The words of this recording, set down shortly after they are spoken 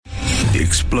The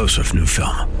explosive new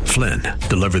film, Flynn,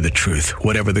 deliver the truth,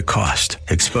 whatever the cost,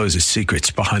 exposes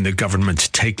secrets behind the government's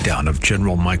takedown of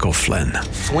General Michael Flynn.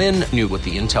 Flynn knew what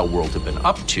the intel world had been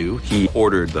up to. He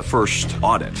ordered the first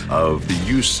audit of the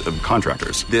use of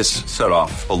contractors. This set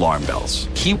off alarm bells.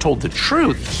 He told the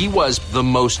truth. He was the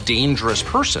most dangerous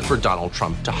person for Donald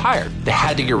Trump to hire. They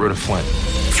had to get rid of Flynn.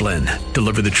 Flynn,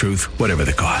 deliver the truth, whatever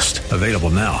the cost. Available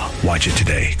now. Watch it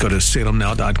today. Go to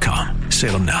salemnow.com.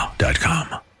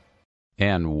 salemnow.com.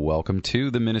 And welcome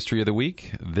to the Ministry of the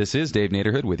Week. This is Dave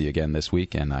Naderhood with you again this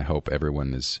week, and I hope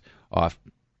everyone is off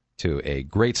to a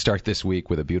great start this week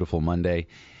with a beautiful Monday.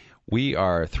 We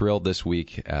are thrilled this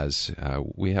week as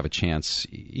we have a chance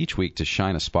each week to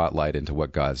shine a spotlight into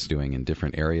what God's doing in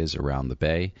different areas around the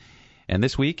Bay. And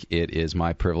this week, it is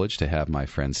my privilege to have my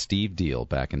friend Steve Diehl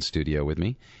back in studio with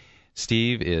me.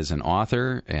 Steve is an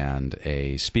author and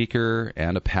a speaker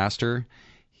and a pastor.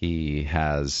 He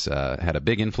has had a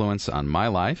big influence on my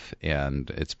life, and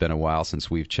it's been a while since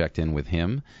we've checked in with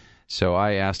him. So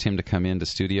I asked him to come into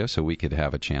studio so we could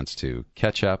have a chance to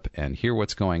catch up and hear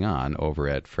what's going on over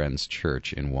at Friends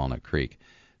Church in Walnut Creek.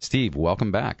 Steve,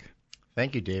 welcome back.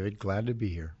 Thank you, David. Glad to be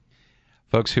here.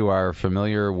 Folks who are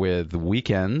familiar with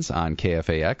Weekends on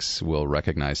KFAX will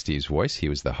recognize Steve's voice. He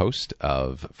was the host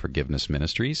of Forgiveness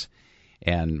Ministries.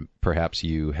 And perhaps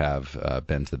you have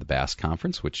been to the Bass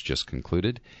Conference, which just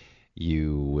concluded.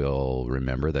 You will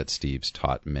remember that Steve's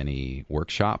taught many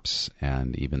workshops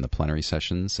and even the plenary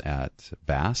sessions at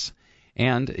Bass.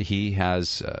 And he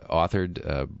has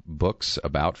authored books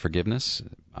about forgiveness,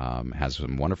 has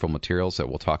some wonderful materials that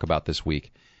we'll talk about this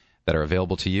week that are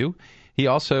available to you. He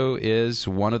also is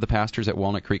one of the pastors at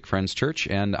Walnut Creek Friends Church,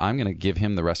 and I'm going to give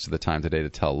him the rest of the time today to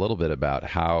tell a little bit about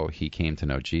how he came to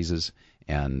know Jesus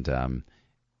and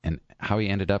how he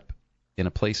ended up in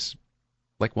a place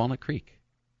like Walnut Creek.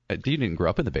 You didn't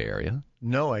grow up in the Bay Area.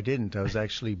 No, I didn't. I was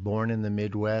actually born in the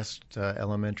Midwest,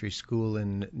 elementary school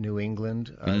in New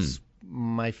England.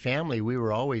 My family, we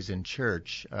were always in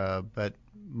church, but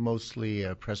mostly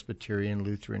Presbyterian,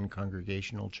 Lutheran,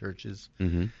 congregational churches.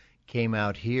 Mm-hmm. Came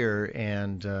out here,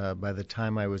 and by the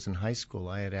time I was in high school,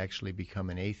 I had actually become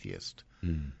an atheist.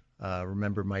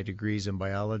 Remember my degrees in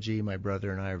biology. My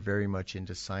brother and I are very much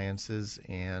into sciences,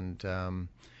 and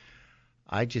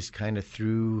I just kind of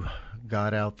threw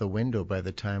God out the window by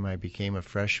the time I became a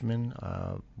freshman.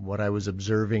 What I was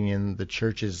observing in the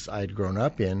churches I'd grown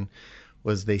up in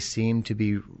was they seemed to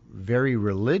be very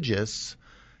religious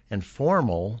and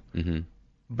formal,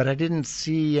 but I didn't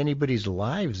see anybody's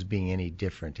lives being any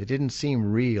different. It didn't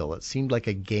seem real. It seemed like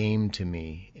a game to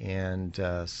me. And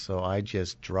so I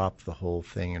just dropped the whole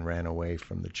thing and ran away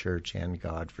from the church and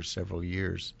God for several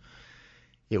years.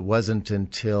 It wasn't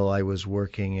until I was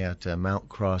working at Mount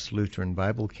Cross Lutheran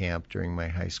Bible Camp during my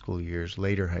high school years,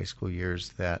 later high school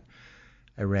years, that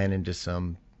I ran into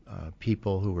some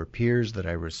people who were peers that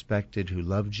I respected, who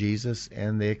loved Jesus,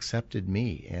 and they accepted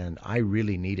me. And I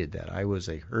really needed that. I was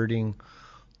a hurting,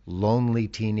 lonely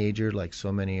teenager, like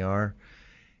so many are,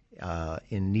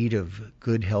 in need of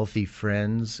good, healthy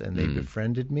friends, and they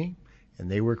befriended me,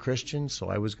 and they were Christians, so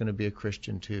I was going to be a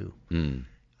Christian too.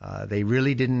 They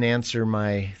really didn't answer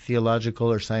my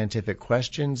theological or scientific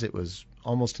questions. It was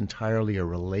almost entirely a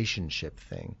relationship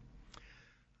thing.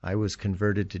 I was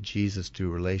converted to Jesus through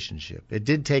relationship. It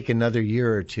did take another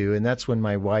year or two, and that's when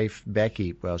my wife,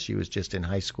 Becky, well, she was just in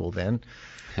high school then,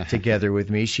 together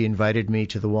with me. She invited me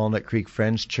to the Walnut Creek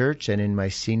Friends Church, and in my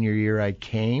senior year I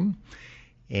came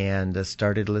and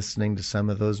started listening to some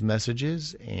of those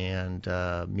messages and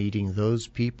meeting those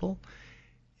people.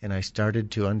 And I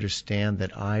started to understand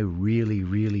that I really,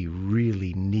 really,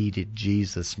 really needed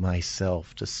Jesus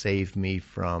myself to save me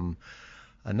from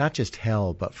not just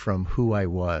hell, but from who I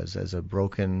was as a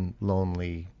broken,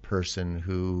 lonely person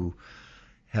who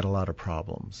had a lot of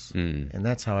problems. And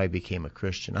that's how I became a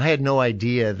Christian. I had no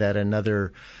idea that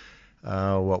another,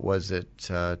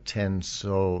 10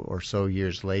 or so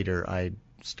years later, I'd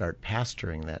start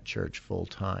pastoring that church full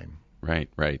time. Right.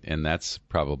 And that's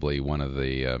probably one of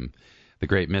the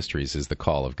great mysteries is the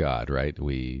call of God, right?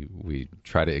 We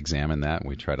try to examine that.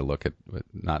 We try to look at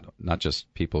not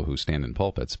just people who stand in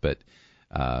pulpits, but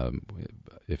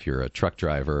if you're a truck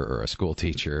driver or a school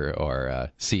teacher or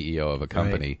a CEO of a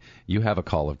company, you have a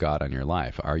call of God on your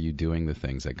life. Are you doing the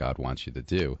things that God wants you to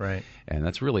do? Right. And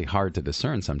that's really hard to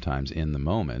discern sometimes in the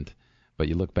moment. But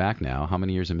you look back now, how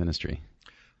many years of ministry?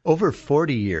 Over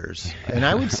 40 years. And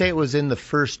I would say it was in the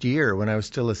first year when I was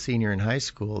still a senior in high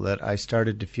school that I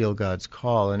started to feel God's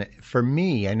call. And for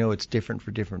me, I know it's different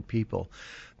for different people,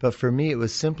 but for me it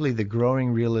was simply the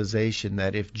growing realization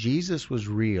that if Jesus was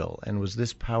real and was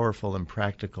this powerful and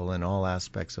practical in all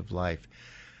aspects of life,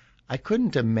 I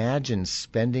couldn't imagine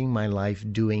spending my life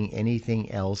doing anything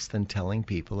else than telling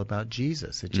people about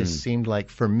Jesus. It just seemed like,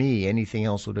 for me, anything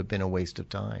else would have been a waste of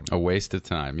time. A waste of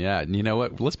time, yeah. And you know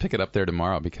what? Let's pick it up there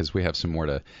tomorrow because we have some more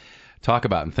to talk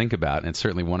about and think about. And it's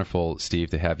certainly wonderful,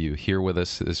 Steve, to have you here with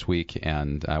us this week.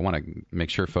 And I want to make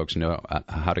sure folks know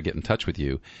how to get in touch with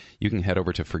you. You can head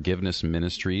over to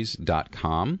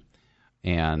forgivenessministries.com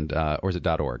and or is it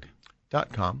 .org?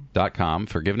 .com,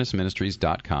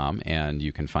 forgivenessministries.com, and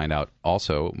you can find out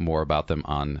also more about them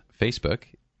on Facebook.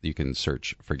 You can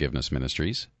search Forgiveness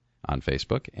Ministries on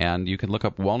Facebook, and you can look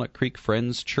up Walnut Creek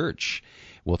Friends Church.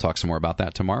 We'll talk some more about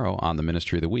that tomorrow on the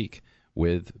Ministry of the Week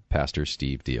with Pastor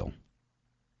Steve Diehl.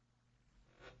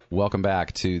 Welcome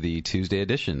back to the Tuesday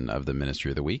edition of the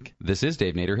Ministry of the Week. This is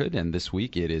Dave Naderhood, and this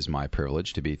week it is my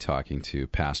privilege to be talking to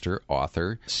pastor,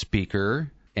 author,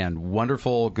 speaker, and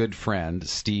wonderful good friend,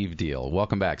 Steve Diehl.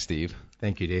 Welcome back, Steve.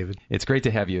 Thank you, David. It's great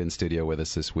to have you in studio with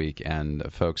us this week, and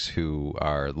folks who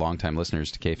are longtime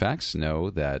listeners to KFAX know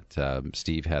that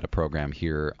Steve had a program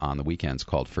here on the weekends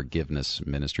called Forgiveness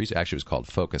Ministries. Actually, it was called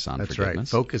Focus on Forgiveness. That's right,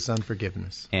 Focus on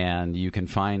Forgiveness. And you can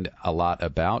find a lot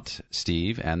about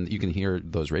Steve, and you can hear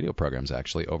those radio programs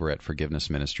actually over at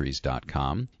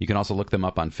forgivenessministries.com. You can also look them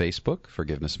up on Facebook,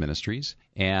 Forgiveness Ministries.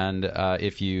 And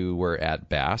if you were at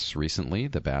BASS recently,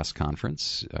 the BASS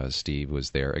conference, Steve was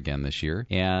there again this year.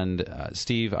 And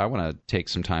Steve, I want to take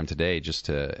some time today just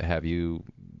to have you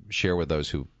share with those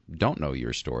who don't know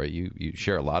your story. You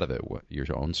share a lot of it, your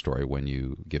own story, when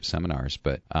you give seminars.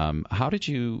 But how did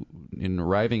you, in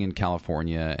arriving in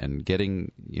California and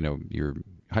getting, your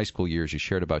high school years, you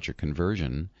shared about your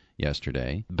conversion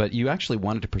yesterday, but you actually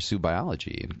wanted to pursue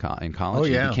biology in college. Oh,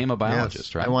 yeah. You became a biologist,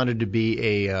 yes. right? I wanted to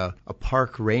be a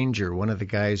park ranger, one of the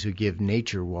guys who give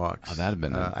nature walks. Oh, that'd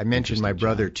have been I mentioned my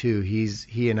brother, too.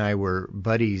 He and I were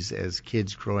buddies as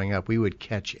kids growing up. We would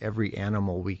catch every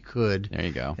animal we could. There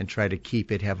you go. And try to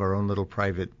keep it, have our own little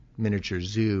private miniature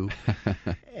zoo.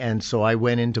 And so I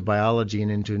went into biology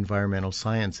and into environmental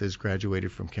sciences,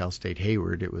 graduated from Cal State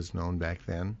Hayward, it was known back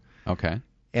then. Okay.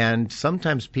 And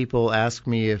sometimes people ask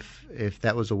me if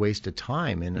that was a waste of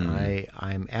time, and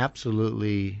I'm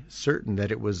absolutely certain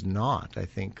that it was not. I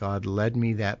think God led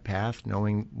me that path,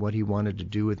 knowing what He wanted to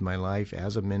do with my life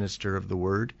as a minister of the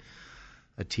Word,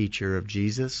 a teacher of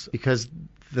Jesus, because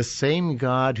the same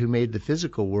God who made the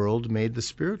physical world made the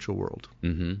spiritual world.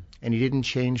 Mm-hmm. And He didn't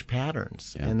change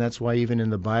patterns. Yeah. And that's why even in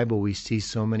the Bible we see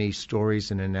so many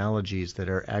stories and analogies that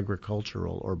are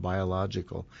agricultural or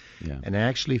biological. Yeah. And I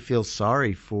actually feel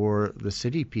sorry for the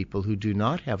city people who do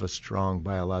not have a strong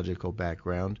biological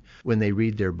background. When they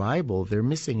read their Bible, they're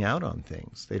missing out on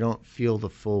things. They don't feel the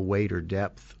full weight or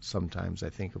depth sometimes, I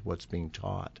think, of what's being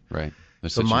taught. Right.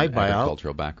 There's such an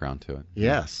agricultural background to it.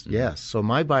 Yes, yes. So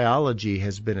my biology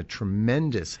has been a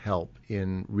tremendous help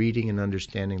in reading and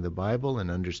understanding the Bible and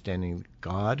understanding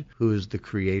God, who is the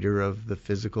creator of the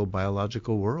physical,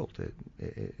 biological world.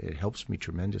 It helps me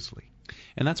tremendously.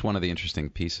 And that's one of the interesting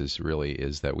pieces, really,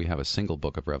 is that we have a single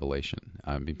book of Revelation.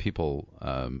 I mean, people,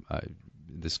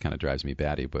 this kind of drives me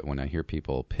batty, but when I hear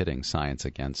people pitting science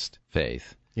against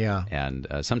faith, yeah, and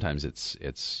sometimes it's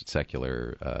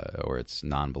secular or it's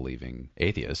non-believing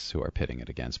atheists who are pitting it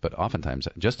against, but oftentimes,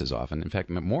 just as often, in fact,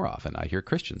 more often, I hear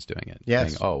Christians doing it.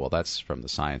 Yes. Saying, oh, well, that's from the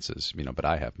sciences, but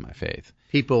I have my faith.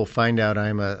 People find out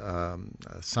I'm a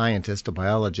scientist, a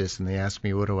biologist, and they ask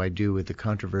me what do I do with the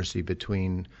controversy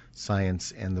between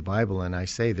science and the Bible, and I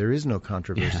say there is no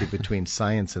controversy between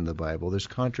science and the Bible. There's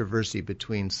controversy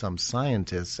between some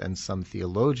scientists and some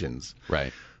theologians.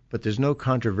 Right. But there's no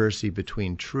controversy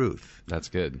between truth. That's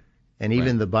good. And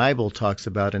even the Bible talks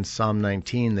about in Psalm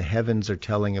 19, the heavens are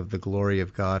telling of the glory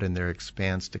of God, and their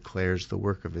expanse declares the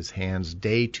work of His hands.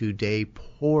 Day to day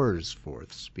pours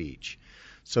forth speech.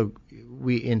 So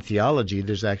in theology,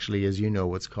 there's actually, as you know,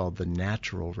 what's called the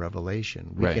natural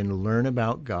revelation. We can learn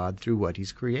about God through what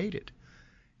He's created.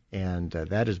 And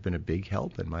that has been a big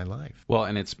help in my life. Well,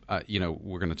 and it's,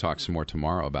 we're going to talk some more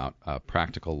tomorrow about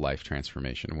practical life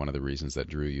transformation. One of the reasons that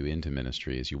drew you into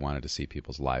ministry is you wanted to see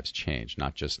people's lives change,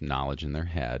 not just knowledge in their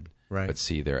head, but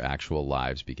see their actual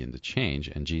lives begin to change.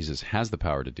 And Jesus has the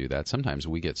power to do that. Sometimes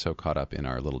we get so caught up in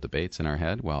our little debates in our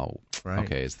head. Well,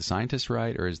 okay, is the scientist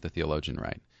right or is the theologian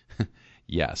right?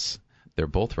 Yes, they're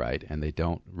both right, and they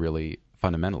don't really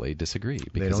fundamentally disagree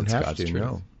because it's God's truth.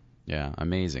 No. Yeah,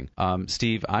 amazing.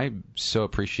 Steve, I so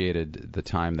appreciated the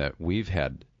time that we've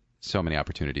had so many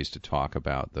opportunities to talk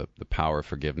about the power of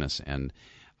forgiveness. And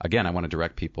again, I want to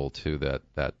direct people to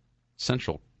that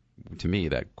central, to me,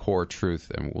 that core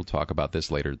truth, and we'll talk about this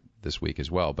later this week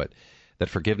as well, but that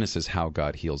forgiveness is how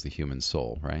God heals the human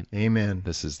soul, right? Amen.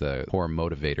 This is the core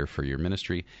motivator for your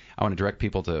ministry. I want to direct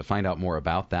people to find out more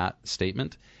about that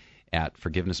statement at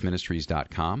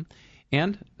forgivenessministries.com.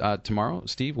 And tomorrow,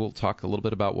 Steve, we'll talk a little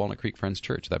bit about Walnut Creek Friends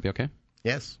Church. That'd be okay?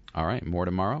 Yes. All right, more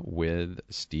tomorrow with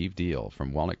Steve Diehl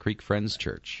from Walnut Creek Friends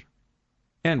Church.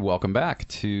 And welcome back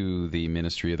to the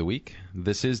Ministry of the Week.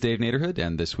 This is Dave Naderhood,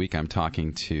 and this week I'm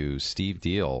talking to Steve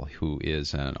Diehl, who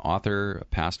is an author, a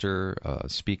pastor, a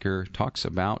speaker, talks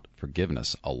about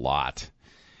forgiveness a lot.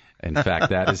 In fact,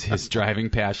 that is his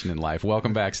driving passion in life.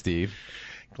 Welcome back, Steve.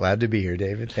 Glad to be here,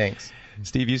 David. Thanks.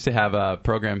 Steve used to have a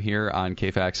program here on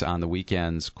KFAX on the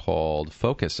weekends called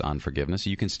Focus on Forgiveness.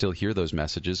 You can still hear those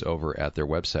messages over at their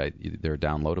website. They're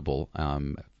downloadable.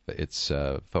 It's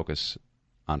Focus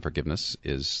on Forgiveness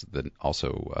is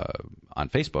also on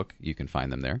Facebook. You can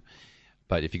find them there.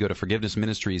 But if you go to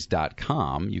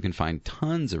forgivenessministries.com, you can find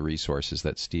tons of resources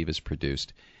that Steve has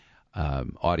produced,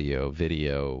 audio,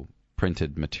 video,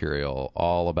 printed material,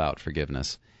 all about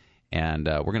forgiveness. And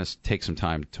we're going to take some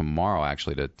time tomorrow,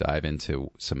 actually, to dive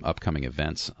into some upcoming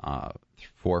events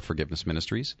for Forgiveness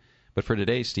Ministries. But for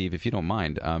today, Steve, if you don't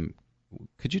mind,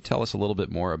 could you tell us a little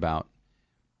bit more about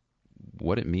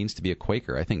what it means to be a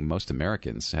Quaker? I think most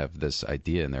Americans have this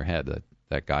idea in their head that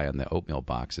that guy on the oatmeal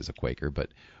box is a Quaker, but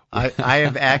I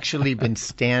have actually been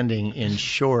standing in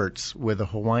shorts with a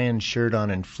Hawaiian shirt on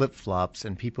and flip-flops,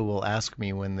 and people will ask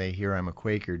me when they hear I'm a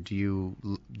Quaker, do you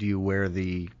wear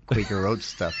the Quaker Oats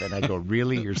stuff? And I go,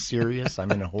 really? You're serious?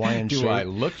 I'm in a Hawaiian shirt? Do I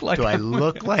look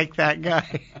like that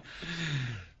guy?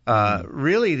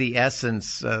 Really, the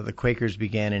essence, the Quakers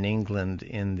began in England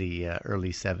in the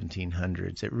early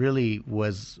 1700s. It really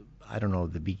was, I don't know,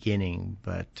 the beginning,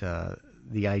 but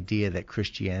the idea that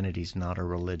Christianity is not a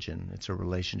religion. It's a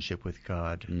relationship with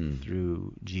God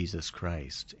through Jesus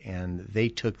Christ. And they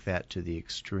took that to the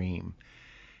extreme.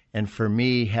 And for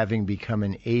me, having become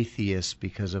an atheist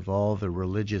because of all the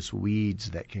religious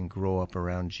weeds that can grow up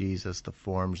around Jesus, the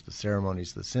forms, the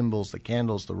ceremonies, the symbols, the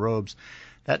candles, the robes,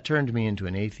 that turned me into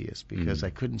an atheist because I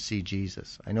couldn't see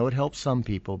Jesus. I know it helps some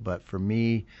people, but for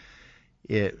me,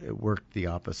 it worked the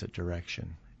opposite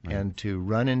direction. Right. And to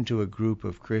run into a group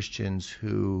of Christians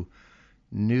who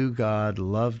knew God,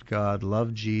 loved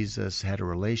Jesus, had a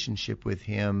relationship with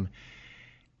Him,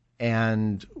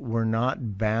 and were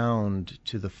not bound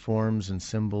to the forms and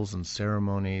symbols and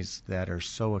ceremonies that are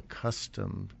so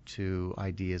accustomed to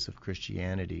ideas of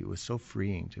Christianity. It was so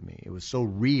freeing to me. It was so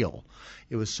real.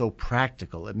 It was so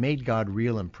practical. It made God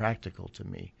real and practical to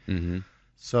me. Mm-hmm.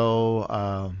 So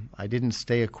I didn't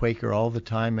stay a Quaker all the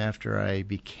time after I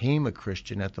became a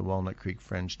Christian at the Walnut Creek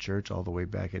Friends Church all the way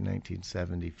back in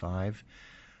 1975.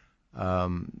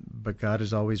 But God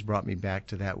has always brought me back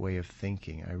to that way of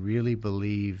thinking. I really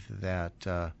believe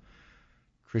that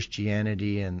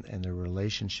Christianity and the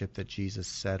relationship that Jesus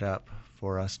set up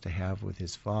for us to have with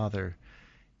His Father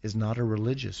is not a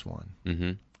religious one.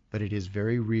 Mm-hmm. But it is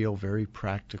very real, very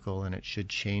practical, and it should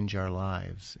change our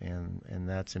lives. And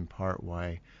that's in part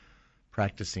why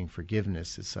practicing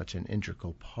forgiveness is such an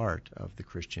integral part of the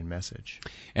Christian message.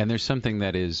 And there's something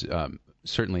that is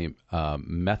certainly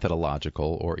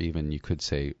methodological, or even you could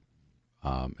say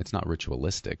it's not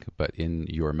ritualistic, but in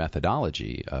your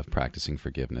methodology of practicing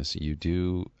forgiveness, you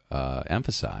do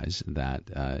emphasize that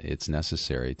it's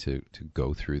necessary to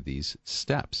go through these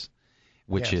steps,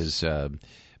 which is...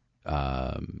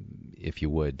 if you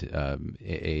would,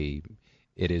 it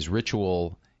is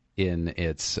ritual in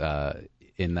its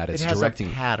in that it's directing.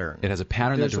 It has a pattern. It has a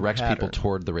pattern that directs people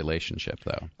toward the relationship,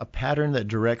 though. A pattern that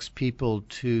directs people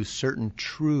to certain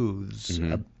truths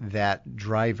that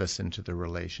drive us into the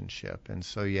relationship. And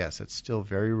so, yes, it's still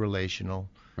very relational.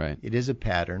 Right. It is a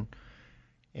pattern.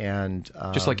 And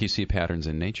just like you see patterns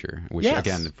in nature, which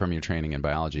again, from your training in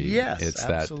biology, it's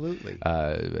absolutely.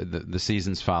 That the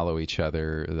seasons follow each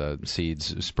other, the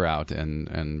seeds sprout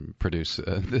and produce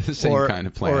the same kind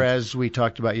of plant. Or as we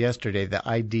talked about yesterday, the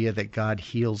idea that God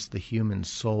heals the human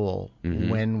soul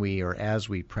when we or as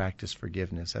we practice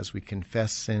forgiveness, as we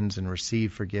confess sins and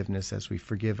receive forgiveness, as we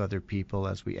forgive other people,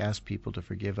 as we ask people to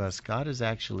forgive us, God is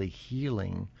actually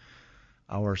healing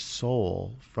our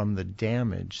soul from the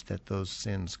damage that those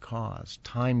sins cause.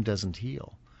 Time doesn't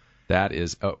heal. That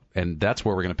is, and that's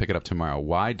where we're going to pick it up tomorrow.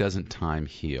 Why doesn't time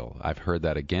heal? I've heard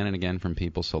that again and again from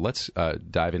people. So let's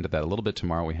dive into that a little bit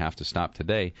tomorrow. We have to stop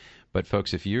today. But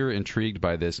folks, if you're intrigued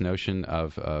by this notion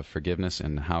of forgiveness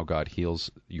and how God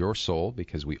heals your soul,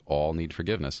 because we all need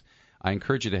forgiveness, I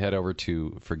encourage you to head over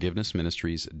to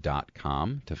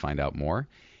forgivenessministries.com to find out more.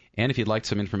 And if you'd like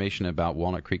some information about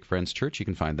Walnut Creek Friends Church, you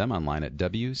can find them online at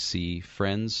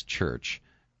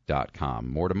wcfriendschurch.com.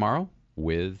 More tomorrow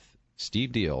with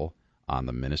Steve Diehl on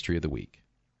the Ministry of the Week.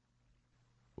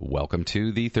 Welcome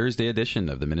to the Thursday edition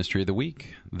of the Ministry of the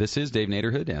Week. This is Dave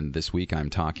Naderhood, and this week I'm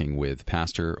talking with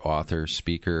pastor, author,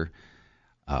 speaker,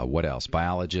 what else?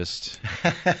 Biologist,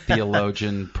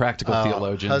 theologian, practical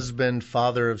theologian. Husband,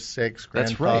 father of 6,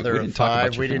 grandfather of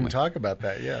 5. We didn't talk about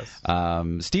that, yes.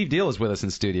 Steve Diehl is with us in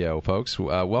studio, folks.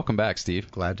 Welcome back, Steve.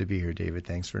 Glad to be here, David.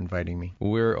 Thanks for inviting me.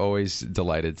 We're always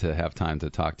delighted to have time to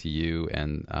talk to you,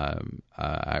 and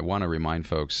I want to remind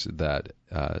folks that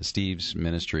Steve's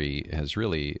ministry has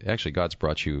really, actually God's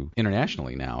brought you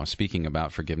internationally now, speaking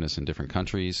about forgiveness in different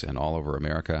countries and all over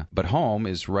America. But home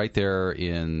is right there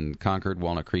in Concord,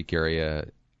 Walnut Creek area,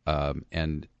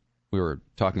 and we were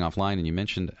talking offline, and you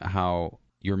mentioned how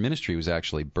your ministry was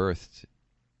actually birthed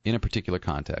in a particular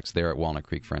context there at Walnut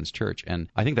Creek Friends Church. And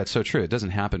I think that's so true. It doesn't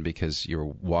happen because you were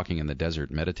walking in the desert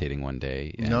meditating one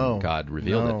day and God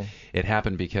revealed it. It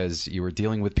happened because you were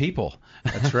dealing with people.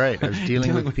 That's right. I was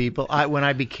dealing with people. When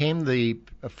I became the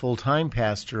full-time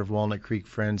pastor of Walnut Creek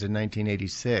Friends in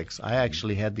 1986, I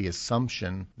actually had the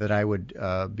assumption that I would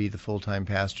be the full-time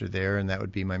pastor there, and that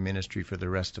would be my ministry for the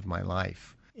rest of my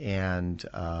life. And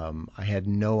I had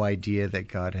no idea that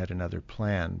God had another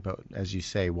plan. But as you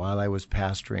say, while I was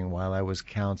pastoring, while I was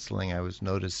counseling, I was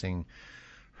noticing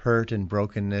hurt and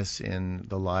brokenness in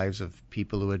the lives of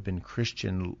people who had been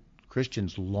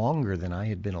Christians longer than I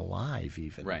had been alive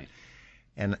even. Right.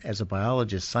 And as a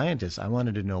biologist, scientist, I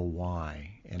wanted to know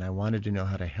why, and I wanted to know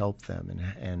how to help them,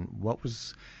 and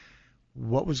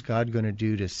what was God going to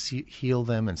do to heal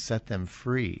them and set them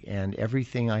free? And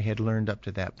everything I had learned up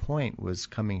to that point was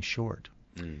coming short.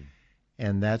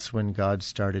 And that's when God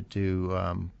started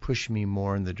to push me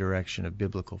more in the direction of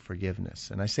biblical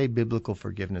forgiveness. And I say biblical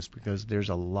forgiveness because there's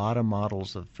a lot of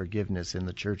models of forgiveness in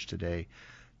the church today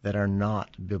that are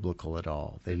not biblical at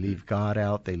all. They leave God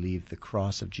out. They leave the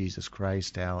cross of Jesus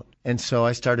Christ out. And so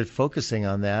I started focusing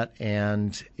on that,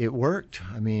 and it worked.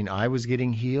 I mean, I was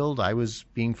getting healed. I was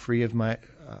being free of my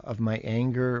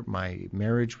anger. My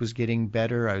marriage was getting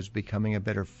better. I was becoming a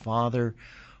better father,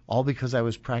 all because I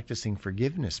was practicing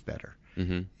forgiveness better.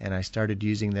 And I started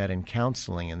using that in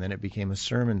counseling, and then it became a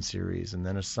sermon series, and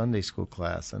then a Sunday school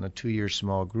class, and a 2-year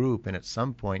small group. And at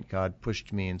some point, God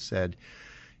pushed me and said,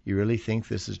 "You really think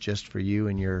this is just for you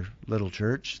and your little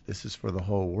church? This is for the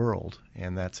whole world."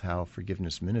 And that's how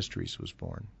Forgiveness Ministries was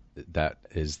born. That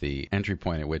is the entry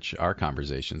point at which our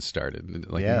conversation started.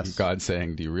 Yes. God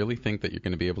saying, "Do you really think that you're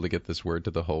going to be able to get this word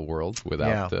to the whole world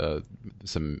without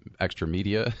some extra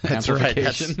media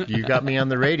amplification?" Right. You got me on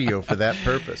the radio for that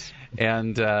purpose.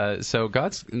 And so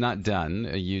God's not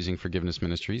done using Forgiveness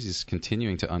Ministries. He's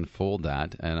continuing to unfold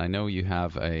that. And I know you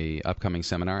have a upcoming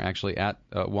seminar actually at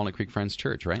Walnut Creek Friends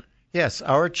Church, right? Yes,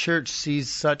 our church sees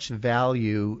such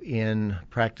value in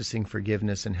practicing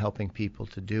forgiveness and helping people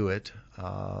to do it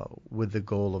with the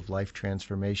goal of life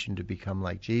transformation to become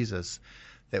like Jesus,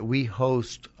 that we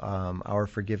host our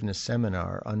forgiveness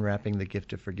seminar, Unwrapping the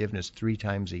Gift of Forgiveness, 3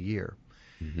 times a year.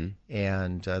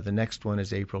 And the next one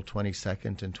is April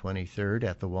 22nd and 23rd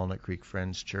at the Walnut Creek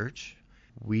Friends Church.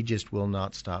 We just will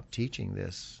not stop teaching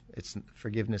this.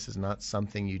 Forgiveness is not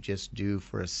something you just do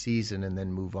for a season and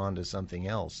then move on to something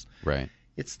else. Right.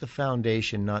 It's the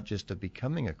foundation not just of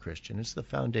becoming a Christian, it's the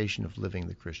foundation of living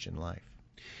the Christian life.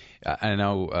 I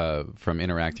know from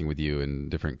interacting with you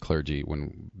and different clergy,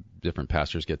 when different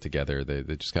pastors get together,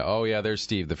 they just go, "Oh yeah, there's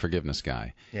Steve, the forgiveness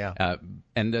guy." Yeah.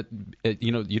 And that,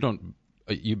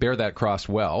 you bear that cross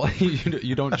well.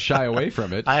 You don't shy away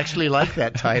from it. I actually like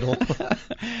that title.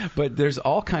 But there's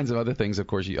all kinds of other things. Of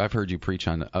course, I've heard you preach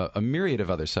on a myriad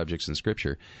of other subjects in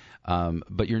Scripture.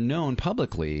 But you're known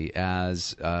publicly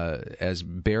as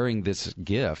bearing this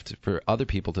gift for other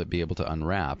people to be able to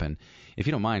unwrap. And if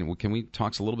you don't mind, can we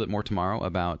talk a little bit more tomorrow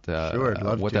about Sure, I'd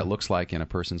love what to. that looks like in a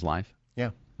person's life?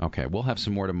 Yeah. Okay, we'll have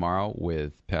some more tomorrow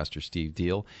with Pastor Steve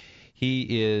Diehl.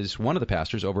 He is one of the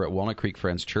pastors over at Walnut Creek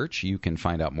Friends Church. You can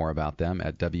find out more about them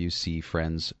at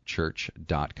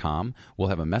wcfriendschurch.com. We'll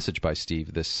have a message by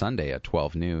Steve this Sunday at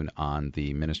 12 noon on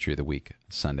the Ministry of the Week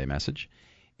Sunday message.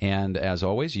 And as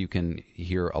always, you can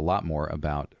hear a lot more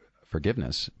about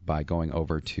forgiveness by going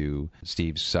over to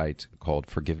Steve's site called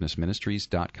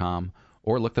forgivenessministries.com,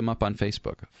 or look them up on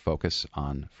Facebook, Focus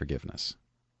on Forgiveness.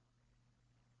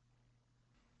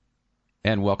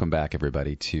 And welcome back,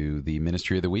 everybody, to the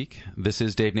Ministry of the Week. This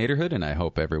is Dave Naderhood, and I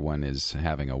hope everyone is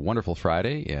having a wonderful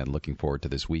Friday and looking forward to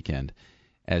this weekend.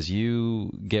 As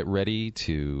you get ready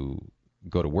to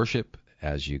go to worship,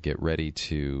 as you get ready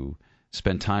to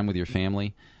spend time with your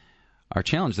family, our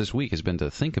challenge this week has been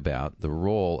to think about the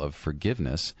role of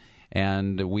forgiveness.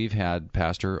 And we've had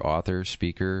pastor, author,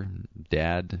 speaker,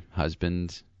 dad,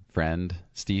 husband, friend,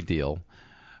 Steve Diehl,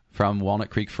 from Walnut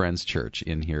Creek Friends Church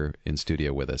in here in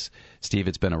studio with us. Steve,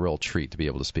 it's been a real treat to be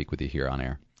able to speak with you here on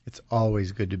air. It's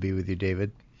always good to be with you,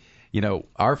 David. You know,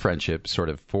 our friendship sort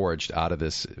of forged out of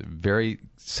this very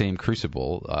same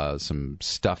crucible, some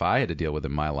stuff I had to deal with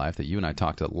in my life that you and I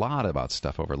talked a lot about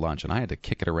stuff over lunch, and I had to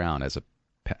kick it around.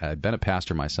 I'd been a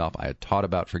pastor myself. I had taught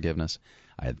about forgiveness.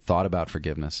 I had thought about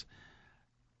forgiveness,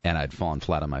 and I'd fallen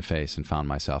flat on my face and found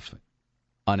myself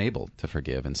unable to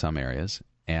forgive in some areas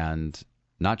and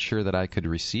not sure that I could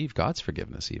receive God's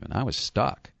forgiveness even. I was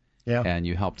stuck. Yeah. And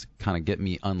you helped kind of get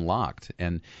me unlocked.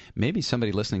 And maybe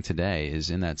somebody listening today is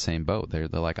in that same boat. They're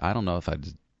like, I don't know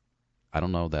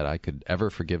that I could ever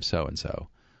forgive so-and-so,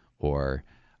 or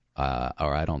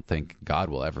I don't think God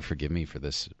will ever forgive me for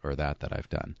this or that I've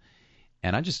done.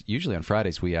 And usually on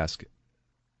Fridays we ask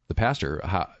the pastor,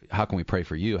 how can we pray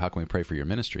for you? How can we pray for your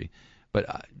ministry?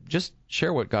 But just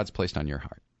share what God's placed on your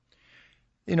heart.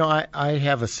 You know, I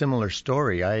have a similar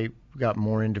story. I got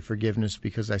more into forgiveness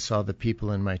because I saw the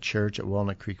people in my church at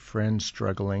Walnut Creek Friends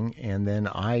struggling, and then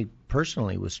I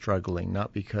personally was struggling,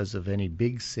 not because of any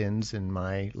big sins in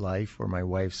my life or my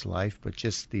wife's life, but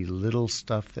just the little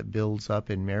stuff that builds up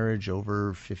in marriage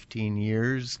over 15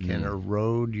 years can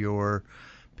erode your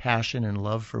passion and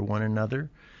love for one another.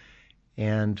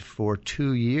 And for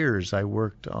 2 years, I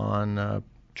worked on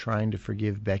trying to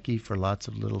forgive Becky for lots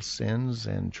of little sins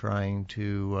and trying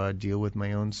to deal with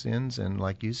my own sins. And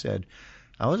like you said,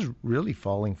 I was really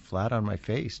falling flat on my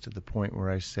face to the point where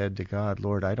I said to God,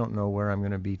 Lord, I don't know where I'm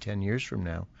going to be 10 years from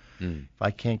now. If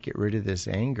I can't get rid of this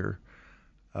anger,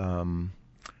 I'm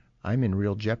in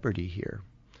real jeopardy here.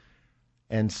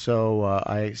 And so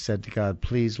I said to God,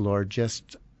 please, Lord,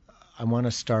 I want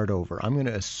to start over. I'm going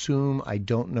to assume I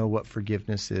don't know what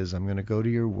forgiveness is. I'm going to go to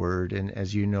your word. And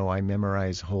as you know, I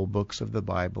memorize whole books of the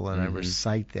Bible and I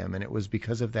recite them. And it was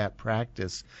because of that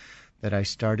practice that I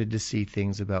started to see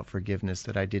things about forgiveness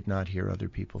that I did not hear other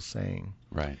people saying.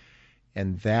 Right.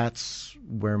 And that's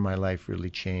where my life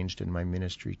really changed and my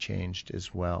ministry changed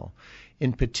as well.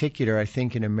 In particular, I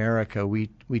think in America, we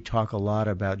talk a lot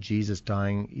about Jesus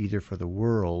dying either for the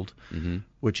world,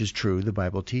 which is true. The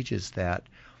Bible teaches that.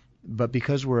 But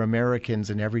because we're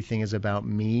Americans and everything is about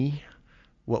me,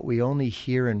 what we only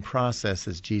hear and process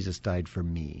is Jesus died for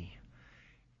me.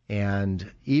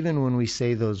 And even when we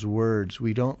say those words,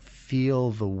 we don't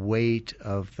feel the weight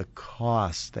of the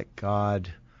cost that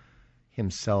God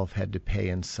himself had to pay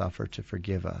and suffer to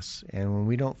forgive us. And when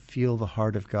we don't feel the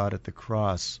heart of God at the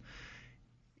cross,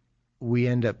 we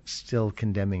end up still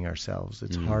condemning ourselves.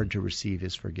 It's hard to receive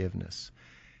his forgiveness.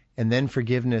 And then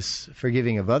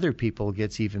forgiving of other people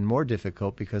gets even more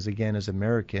difficult because, again, as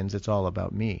Americans, it's all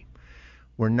about me.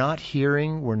 We're not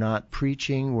hearing, we're not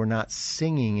preaching, we're not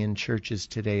singing in churches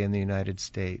today in the United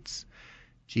States.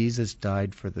 Jesus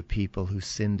died for the people who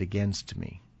sinned against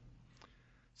me.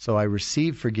 So I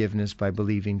receive forgiveness by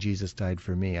believing Jesus died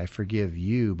for me. I forgive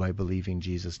you by believing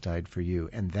Jesus died for you.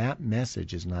 And that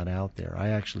message is not out there. I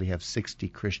actually have 60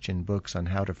 Christian books on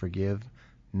how to forgive.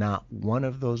 Not one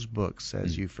of those books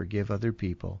says you forgive other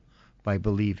people by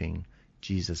believing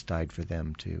Jesus died for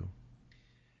them too.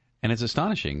 And it's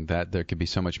astonishing that there could be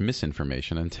so much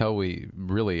misinformation until we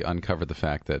really uncover the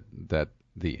fact that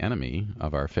the enemy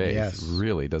of our faith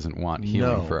really doesn't want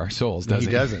healing for our souls, does he?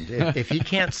 He doesn't. If he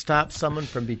can't stop someone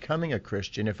from becoming a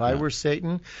Christian, if I were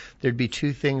Satan, there'd be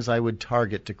two things I would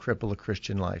target to cripple a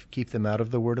Christian life. Keep them out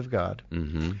of the Word of God.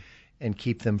 And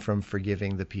keep them from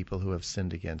forgiving the people who have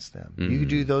sinned against them. You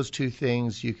do those two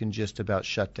things, you can just about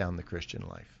shut down the Christian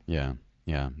life. Yeah.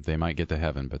 They might get to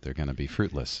heaven, but they're going to be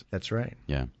fruitless. That's right.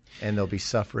 Yeah. And they'll be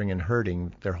suffering and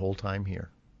hurting their whole time here.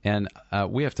 And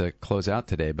we have to close out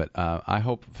today, but I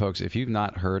hope, folks, if you've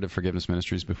not heard of Forgiveness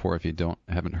Ministries before, if you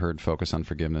haven't heard Focus on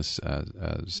Forgiveness,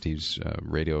 Steve's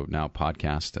Radio Now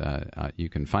podcast, you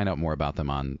can find out more about them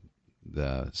on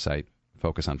the site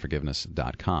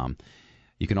focusonforgiveness.com.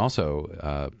 You can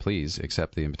also, please,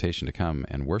 accept the invitation to come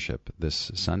and worship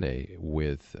this Sunday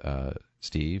with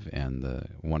Steve and the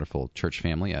wonderful church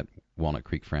family at Walnut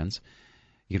Creek Friends.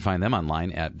 You can find them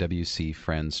online at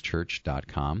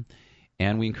wcfriendschurch.com.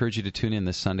 And we encourage you to tune in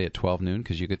this Sunday at 12 noon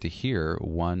because you get to hear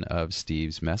one of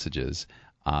Steve's messages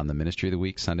on the Ministry of the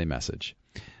Week Sunday message.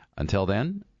 Until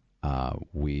then,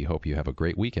 we hope you have a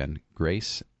great weekend.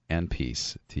 Grace and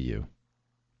peace to you.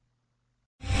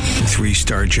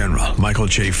 3-star General Michael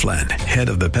J. Flynn, head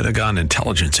of the Pentagon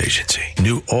Intelligence Agency,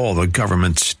 knew all the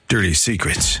government's dirty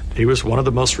secrets. He was one of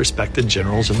the most respected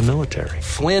generals in the military.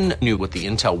 Flynn knew what the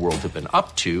intel world had been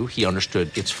up to. He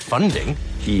understood its funding.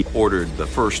 He ordered the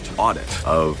first audit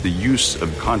of the use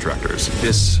of contractors.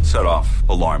 This set off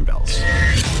alarm bells.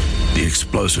 The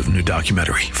explosive new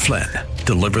documentary, Flynn,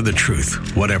 deliver the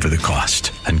truth, whatever the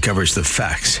cost, and covers the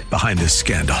facts behind this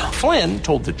scandal. Flynn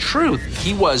told the truth.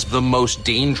 He was the most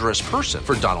dangerous person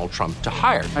for Donald Trump to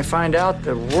hire. I find out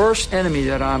the worst enemy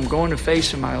that I'm going to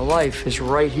face in my life is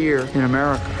right here in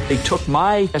America. They took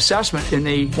my assessment and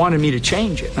they wanted me to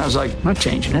change it. And I was like, I'm not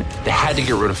changing it. They had to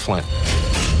get rid of Flynn.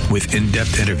 With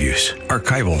in-depth interviews,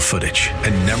 archival footage,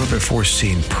 and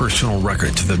never-before-seen personal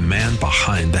records of the man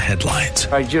behind the headlines.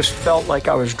 I just felt like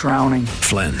I was drowning.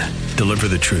 Flynn, deliver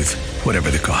the truth, whatever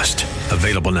the cost.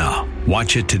 Available now.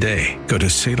 Watch it today. Go to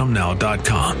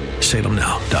salemnow.com.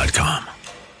 salemnow.com.